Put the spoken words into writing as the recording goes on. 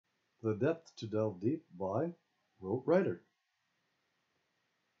The Depth to Delve Deep by Rote Writer.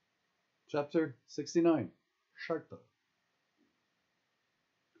 Chapter 69 Chartres.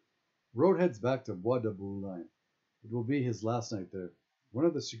 Rote heads back to Bois de Boulogne. It will be his last night there. One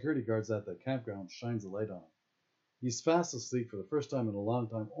of the security guards at the campground shines a light on him. He's fast asleep for the first time in a long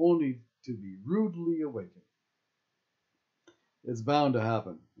time, only to be rudely awakened. It's bound to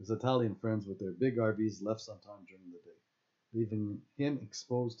happen. His Italian friends with their big RVs left sometime during the day, leaving him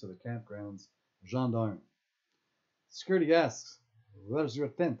exposed to the campground's gendarme. Security asks, "Where's your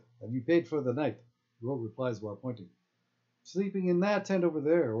tent? Have you paid for the night?" Rote replies while pointing. "Sleeping in that tent over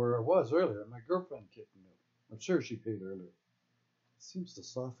there, where I was earlier. My girlfriend kicked me out. I'm sure she paid earlier." It seems to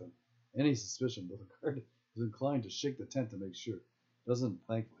soften any suspicion, though the guard is inclined to shake the tent to make sure. Doesn't,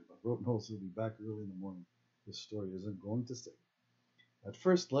 thankfully, but Rote knows he'll be back early in the morning. This story isn't going to stay. At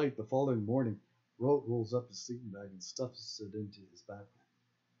first light the following morning, Rote rolls up his sleeping bag and stuffs it into his backpack.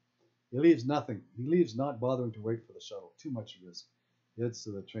 He leaves nothing. He leaves not bothering to wait for the shuttle. Too much risk. He heads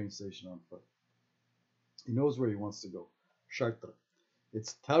to the train station on foot. He knows where he wants to go. Chartres.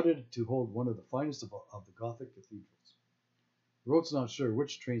 It's touted to hold one of the finest of the Gothic cathedrals. Rote's not sure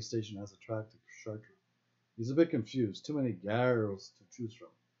which train station has a track to Chartres. He's a bit confused. Too many gares to choose from.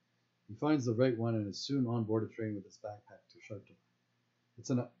 He finds the right one and is soon on board a train with his backpack to Chartres. It's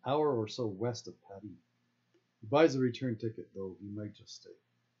an hour or so west of Paris. He buys a return ticket, though he might just stay.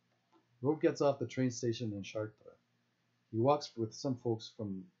 Rote gets off the train station in Chartres. He walks with some folks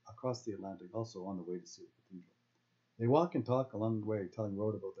from across the Atlantic, also on the way to see the cathedral. They walk and talk along the way, telling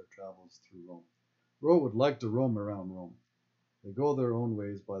Rote about their travels through Rome. Rote would like to roam around Rome. They go their own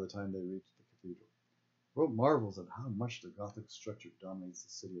ways by the time they reach the cathedral. Rote marvels at how much the Gothic structure dominates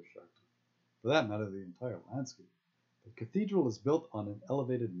the city of Chartres. For that matter, the entire landscape. The cathedral is built on an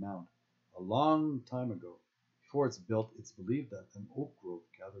elevated mound. A long time ago, before it's built, it's believed that an oak grove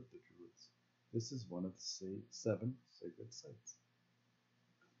gathered the Druids. This is one of the 7 sacred sites.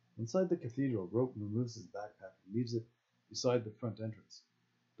 Inside the cathedral, Rote removes his backpack and leaves it beside the front entrance.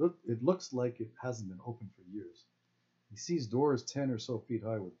 It looks like it hasn't been opened for years. He sees doors 10 or so feet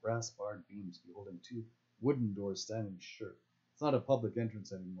high with brass-barred beams beholding 2 wooden doors standing sure. It's not a public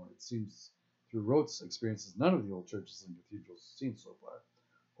entrance anymore. It seems, through Rote's experiences, none of the old churches and cathedrals seen so far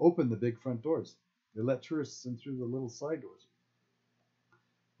open the big front doors. They let tourists in through the little side doors.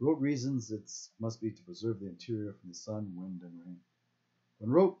 Rote reasons it must be to preserve the interior from the sun, wind, and rain. When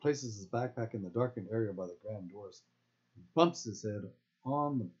Rote places his backpack in the darkened area by the grand doors, he bumps his head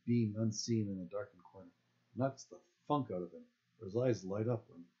on the beam unseen in the darkened corner. It knocks the funk out of him, for his eyes light up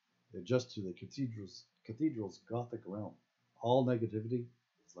when they adjust to the cathedral's Gothic realm. All negativity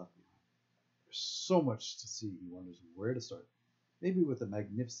is left behind. There's so much to see, he wonders where to start. Maybe with the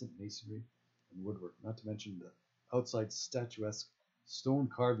magnificent masonry and woodwork, not to mention the outside statuesque stone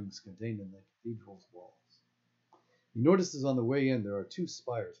carvings contained in the cathedral's walls. He notices on the way in there are 2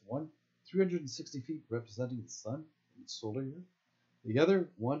 spires, one 360 feet representing the sun in its solar year. The other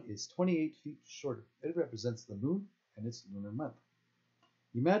one is 28 feet shorter. It represents the moon and its lunar month.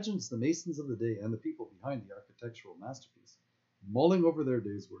 He imagines the masons of the day and the people behind the architectural masterpiece mulling over their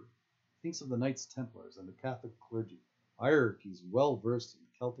day's work. He thinks of the Knights Templars and the Catholic clergy, hierarchies well versed in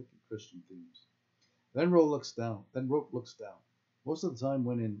Celtic and Christian themes. Then Rote looks down. Most of the time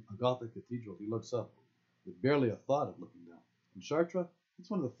when in a Gothic cathedral, he looks up with barely a thought of looking down. In Chartres, it's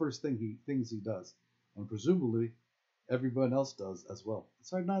one of the first things he does, and presumably everyone else does as well.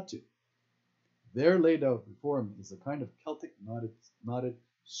 It's hard not to. There laid out before him is a kind of Celtic knotted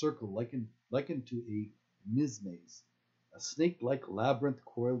circle likened to a mizmaze, a snake-like labyrinth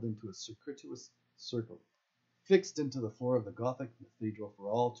coiled into a circuitous circle, fixed into the floor of the Gothic cathedral for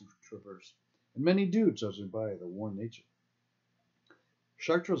all to traverse, and many do, judging by the worn nature.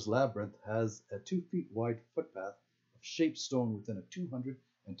 Chartres' labyrinth has a 2 feet wide footpath of shaped stone within a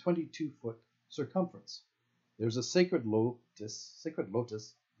 222-foot circumference. There's a sacred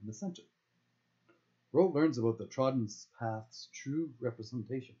lotus in the center. Rote learns about the trodden path's true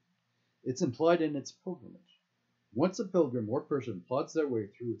representation. It's implied in its pilgrimage. Once a pilgrim or person plods their way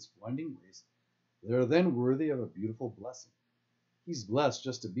through its winding ways, they are then worthy of a beautiful blessing. He's blessed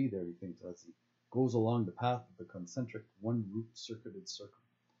just to be there, he thinks, as he goes along the path of the concentric one-root circuited circle.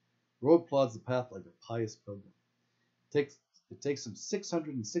 Rote plods the path like a pious pilgrim. It takes him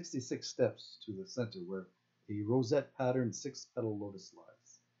 666 steps to the center where a rosette-patterned 6-petal lotus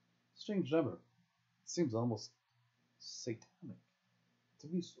lies. Strange number. It seems almost satanic to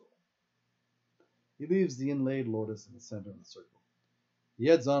be so. He leaves the inlaid lotus in the center of the circle. He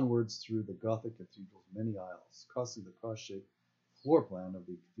heads onwards through the Gothic cathedral's many aisles, crossing the cross-shaped floor plan of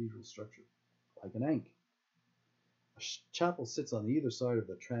the cathedral structure, like an ankh. A A chapel sits on either side of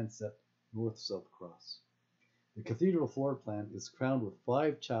the transept north-south cross. The cathedral floor plan is crowned with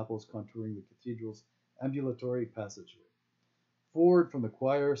 5 chapels contouring the cathedral's ambulatory passageway. Forward from the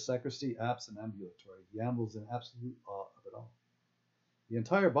choir, sacristy, apse, and ambulatory, he ambles in absolute awe of it all. The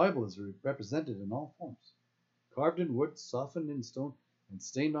entire Bible is represented in all forms. Carved in wood, softened in stone, and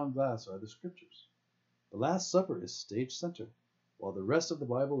stained on glass are the scriptures. The Last Supper is stage center, while the rest of the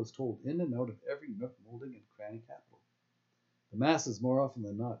Bible is told in and out of every nook, molding, and cranny capital. The masses, more often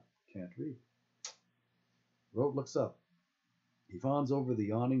than not, can't read. Rote looks up. He fawns over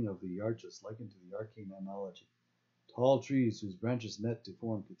the awning of the arches, likened to the arcane analogy. Tall trees whose branches met to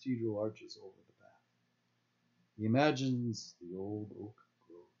form cathedral arches over the path. He imagines the old oak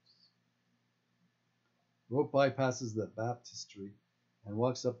groves. Rote bypasses the baptistry and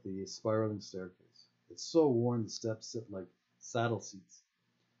walks up the spiraling staircase. It's so worn the steps sit like saddle seats.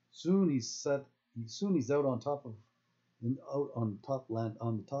 Soon he's out on the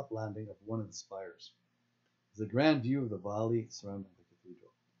top landing of one of the spires. There's a grand view of the valley surrounding the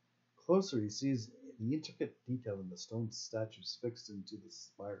cathedral. Closer, he sees the intricate detail in the stone statues fixed into the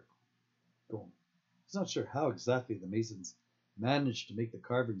spire dome. He's not sure how exactly the masons managed to make the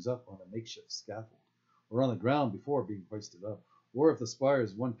carvings up on a makeshift scaffold, or on the ground before being hoisted up, or if the spire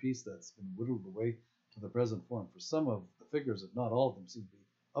is one piece that's been whittled away to the present form, for some of the figures, if not all of them, seem to be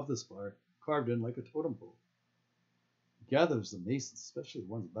of the spire, carved in like a totem pole. He gathers the masons, especially the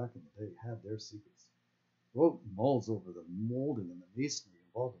ones back in the day, had their secrets. Rote mulls over the molding and the masonry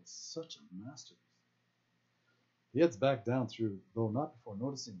involved in such a masterpiece. He heads back down through, though not before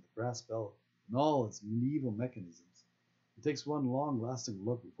noticing the brass bell and all its medieval mechanisms. He takes one long-lasting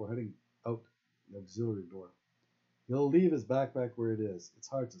look before heading out the auxiliary door. He'll leave his backpack where it is. It's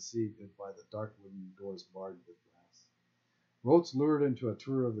hard to see it by the dark wooden doors barred with glass. Rote's lured into a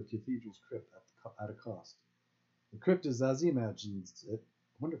tour of the cathedral's crypt at a cost. The crypt is, as he imagines it,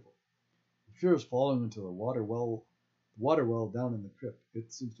 wonderful. He fears falling into the water well down in the crypt.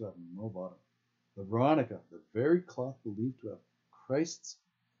 It seems to have no bottom. The Veronica, the very cloth believed to have Christ's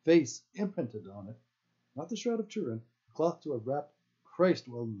face imprinted on it, not the Shroud of Turin, the cloth to have wrapped Christ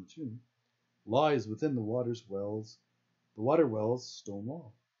well in the tomb, lies within the water well's stone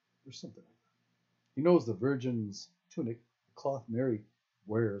wall, or something like that. He knows the Virgin's tunic, the cloth Mary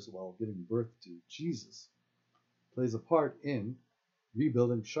wears while giving birth to Jesus, plays a part in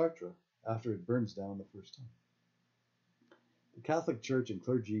rebuilding Chartres after it burns down the first time. The Catholic Church and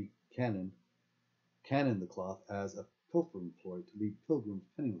clergy canon the cloth as a pilfering ploy to leave pilgrims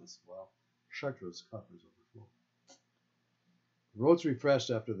penniless while Chartres' coffers overflow. Rote's refreshed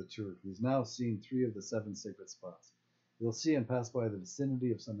after the tour. He's now seen 3 of the 7 sacred spots. He'll see and pass by the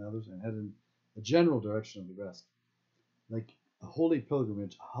vicinity of some others and head in the general direction of the rest. Like a holy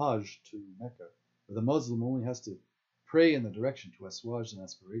pilgrimage, Hajj to Mecca, where the Muslim only has to pray in the direction to assuage an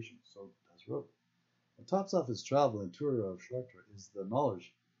aspiration, so does Rote. What tops off his travel and tour of Chartres is the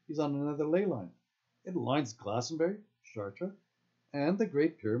knowledge he's on another ley line. It lines Glastonbury, Chartres, and the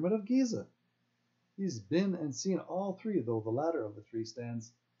Great Pyramid of Giza. He's been and seen all 3, though the latter of the 3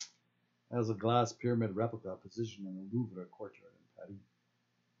 stands as a glass pyramid replica positioned in the Louvre courtyard in Paris.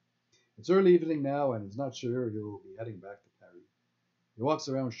 It's early evening now, and he's not sure he'll be heading back to Paris. He walks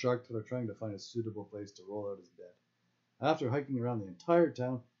around Chartres trying to find a suitable place to roll out his bed. After hiking around the entire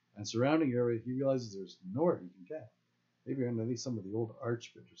town and surrounding area, he realizes there's nowhere he can camp. Maybe underneath some of the old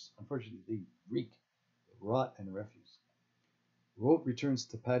arch bridges. Unfortunately, they reek of rot and refuse. Rote returns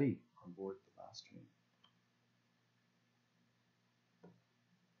to Paris,